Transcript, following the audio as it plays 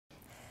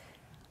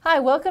Hi,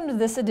 welcome to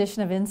this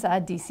edition of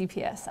Inside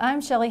DCPS.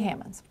 I'm Shelly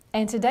Hammons,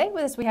 and today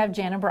with us we have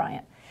Jana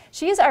Bryant.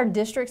 She is our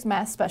district's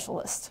math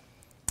specialist.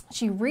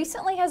 She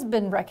recently has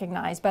been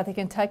recognized by the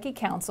Kentucky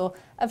Council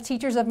of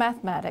Teachers of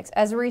Mathematics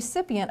as a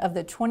recipient of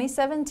the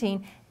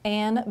 2017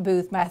 Ann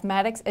Booth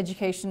Mathematics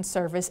Education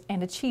Service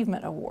and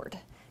Achievement Award.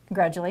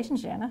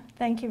 Congratulations, Jana.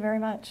 Thank you very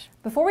much.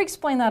 Before we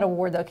explain that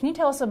award, though, can you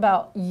tell us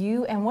about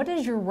you and what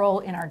is your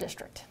role in our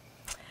district?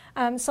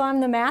 So I'm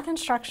the math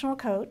instructional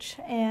coach,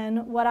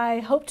 and what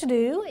I hope to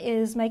do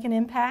is make an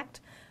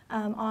impact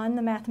on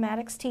the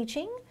mathematics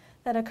teaching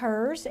that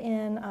occurs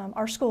in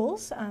our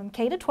schools,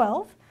 K to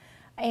 12,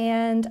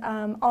 and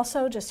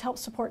also just help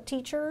support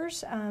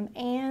teachers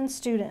and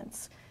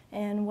students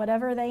in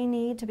whatever they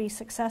need to be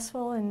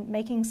successful in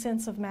making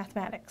sense of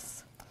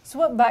mathematics. So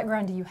what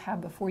background do you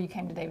have before you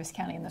came to Daviess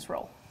County in this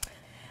role?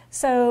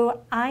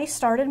 So I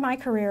started my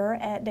career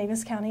at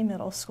Daviess County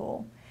Middle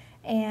School.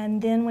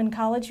 And then when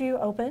College View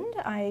opened,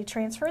 I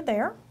transferred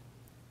there.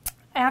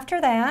 After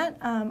that,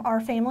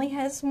 our family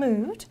has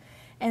moved,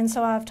 and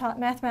so I've taught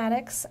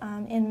mathematics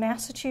in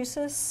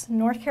Massachusetts,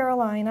 North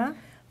Carolina,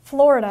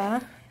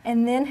 Florida,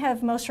 and then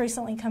have most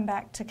recently come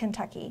back to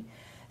Kentucky.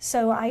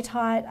 So I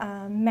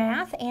taught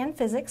math and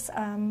physics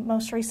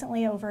most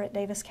recently over at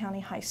Daviess County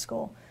High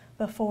School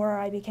before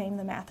I became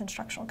the math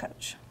instructional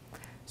coach.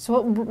 So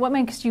what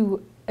makes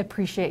you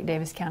appreciate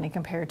Daviess County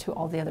compared to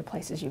all the other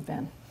places you've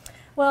been?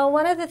 Well,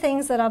 one of the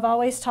things that I've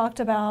always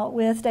talked about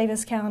with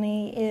Daviess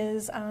County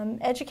is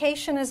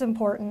education is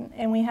important,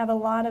 and we have a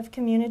lot of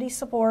community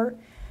support,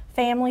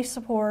 family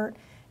support,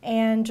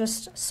 and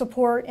just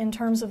support in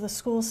terms of the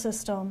school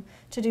system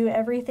to do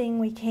everything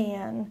we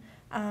can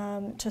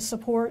to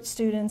support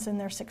students in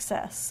their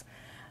success.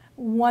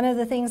 One of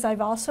the things I've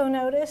also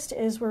noticed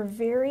is we're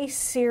very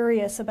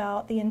serious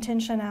about the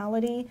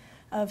intentionality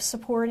of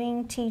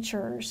supporting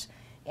teachers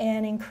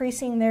and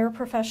increasing their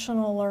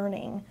professional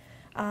learning.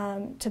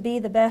 To be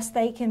the best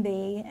they can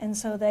be, and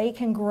so they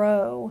can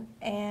grow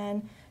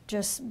and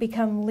just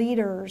become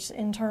leaders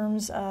in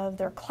terms of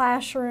their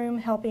classroom,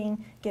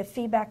 helping give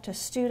feedback to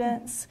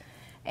students,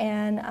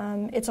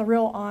 and it's a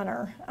real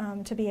honor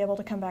to be able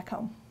to come back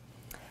home.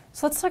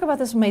 So let's talk about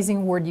this amazing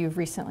award you've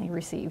recently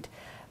received.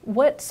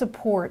 What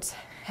supports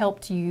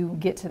helped you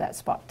get to that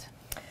spot?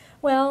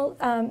 Well,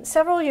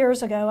 several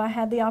years ago I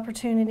had the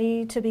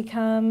opportunity to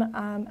become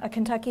a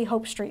Kentucky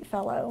Hope Street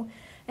Fellow.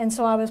 And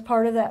so I was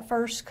part of that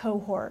first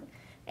cohort.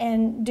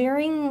 And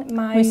during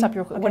my... Let me stop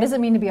you real quick. Okay. What does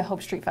it mean to be a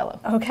Hope Street Fellow?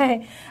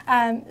 Okay.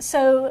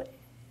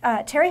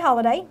 Terry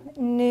Holliday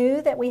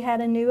knew that we had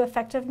a new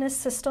effectiveness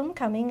system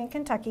coming in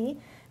Kentucky,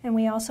 and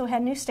we also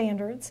had new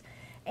standards.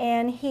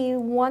 And he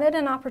wanted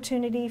an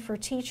opportunity for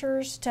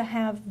teachers to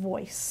have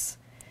voice.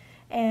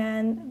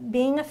 And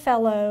being a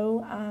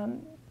fellow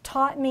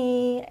taught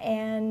me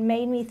and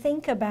made me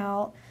think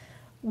about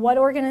what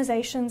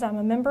organizations I'm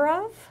a member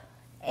of,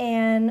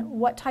 and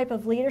what type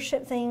of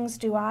leadership things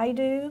do I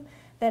do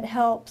that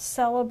help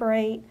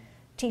celebrate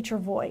teacher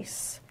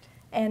voice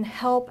and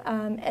help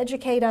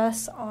educate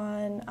us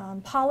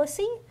on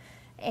policy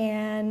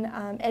and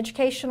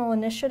educational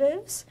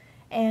initiatives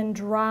and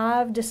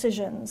drive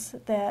decisions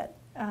that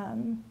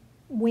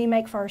we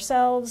make for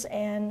ourselves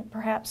and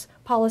perhaps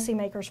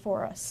policymakers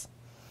for us.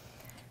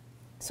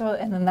 So,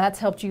 and then that's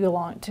helped you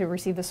along to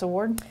receive this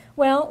award?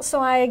 Well, so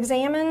I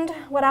examined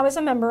what I was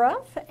a member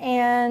of,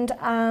 and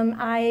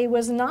I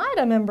was not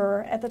a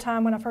member at the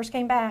time when I first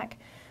came back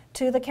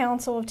to the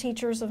Council of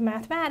Teachers of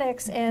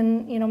Mathematics,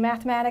 and you know,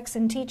 mathematics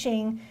and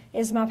teaching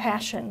is my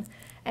passion.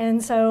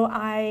 And so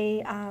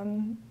I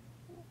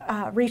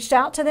reached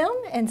out to them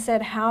and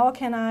said, how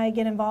can I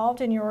get involved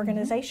in your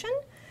organization?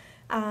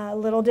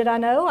 Little did I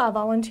know, I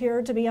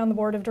volunteered to be on the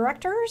board of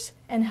directors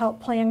and help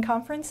plan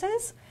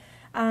conferences.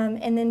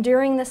 And then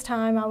during this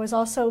time, I was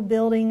also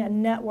building a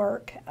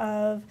network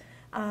of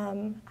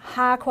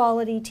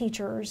high-quality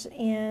teachers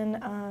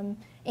in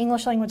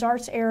English language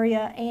arts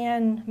area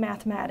and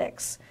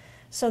mathematics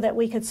so that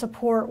we could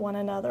support one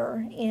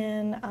another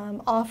in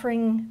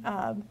offering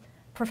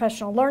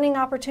professional learning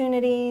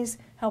opportunities,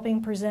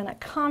 helping present at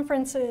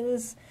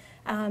conferences,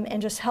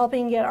 and just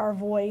helping get our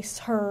voice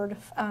heard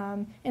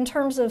in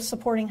terms of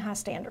supporting high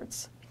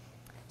standards.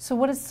 So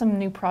what is some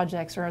new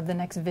projects or the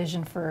next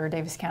vision for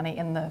Daviess County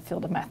in the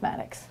field of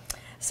mathematics?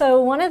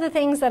 So one of the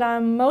things that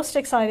I'm most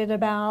excited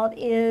about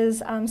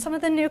is some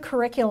of the new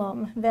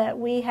curriculum that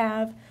we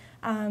have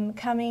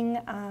coming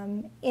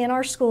in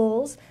our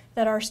schools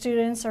that our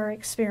students are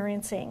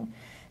experiencing.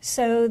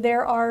 So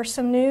there are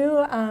some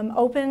new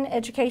open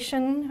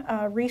education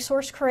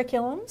resource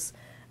curriculums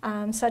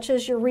such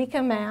as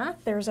Eureka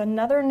Math. There's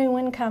another new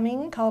one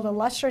coming called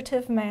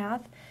Illustrative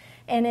Math.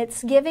 And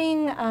it's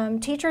giving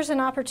teachers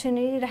an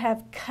opportunity to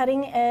have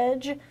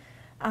cutting-edge,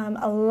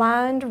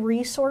 aligned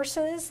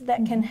resources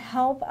that can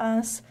help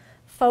us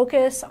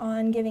focus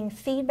on giving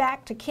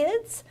feedback to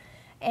kids,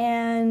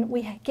 and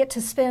we get to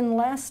spend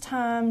less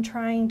time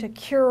trying to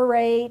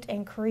curate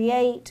and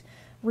create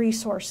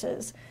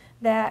resources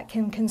that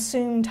can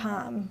consume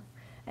time.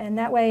 And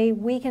that way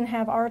we can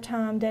have our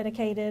time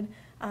dedicated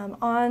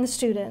on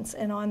students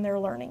and on their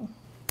learning.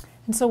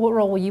 And so what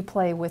role will you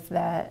play with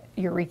that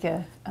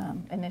Eureka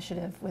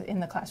initiative in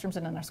the classrooms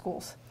and in our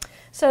schools?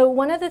 So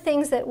one of the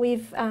things that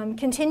we've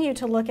continued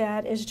to look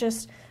at is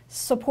just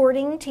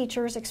supporting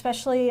teachers,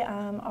 especially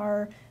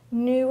our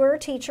newer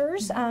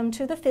teachers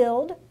to the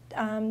field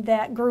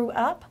that grew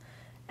up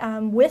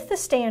with the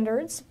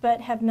standards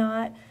but have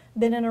not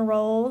been in a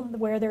role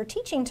where they're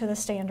teaching to the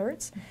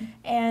standards.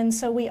 And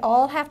so we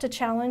all have to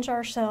challenge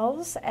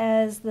ourselves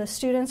as the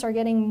students are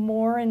getting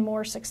more and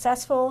more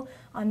successful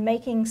on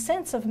making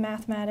sense of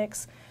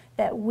mathematics,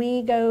 that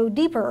we go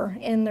deeper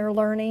in their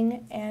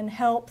learning and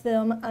help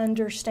them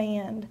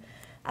understand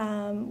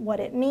what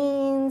it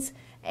means,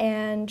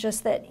 and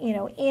just that, you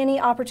know, any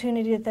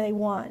opportunity that they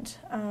want,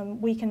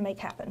 we can make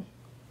happen.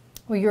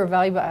 Well, you're a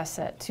valuable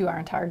asset to our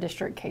entire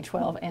district,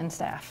 K-12 and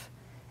staff.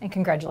 And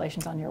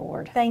congratulations on your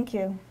award. Thank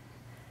you.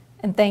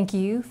 And thank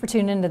you for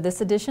tuning into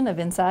this edition of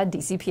Inside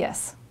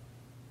DCPS.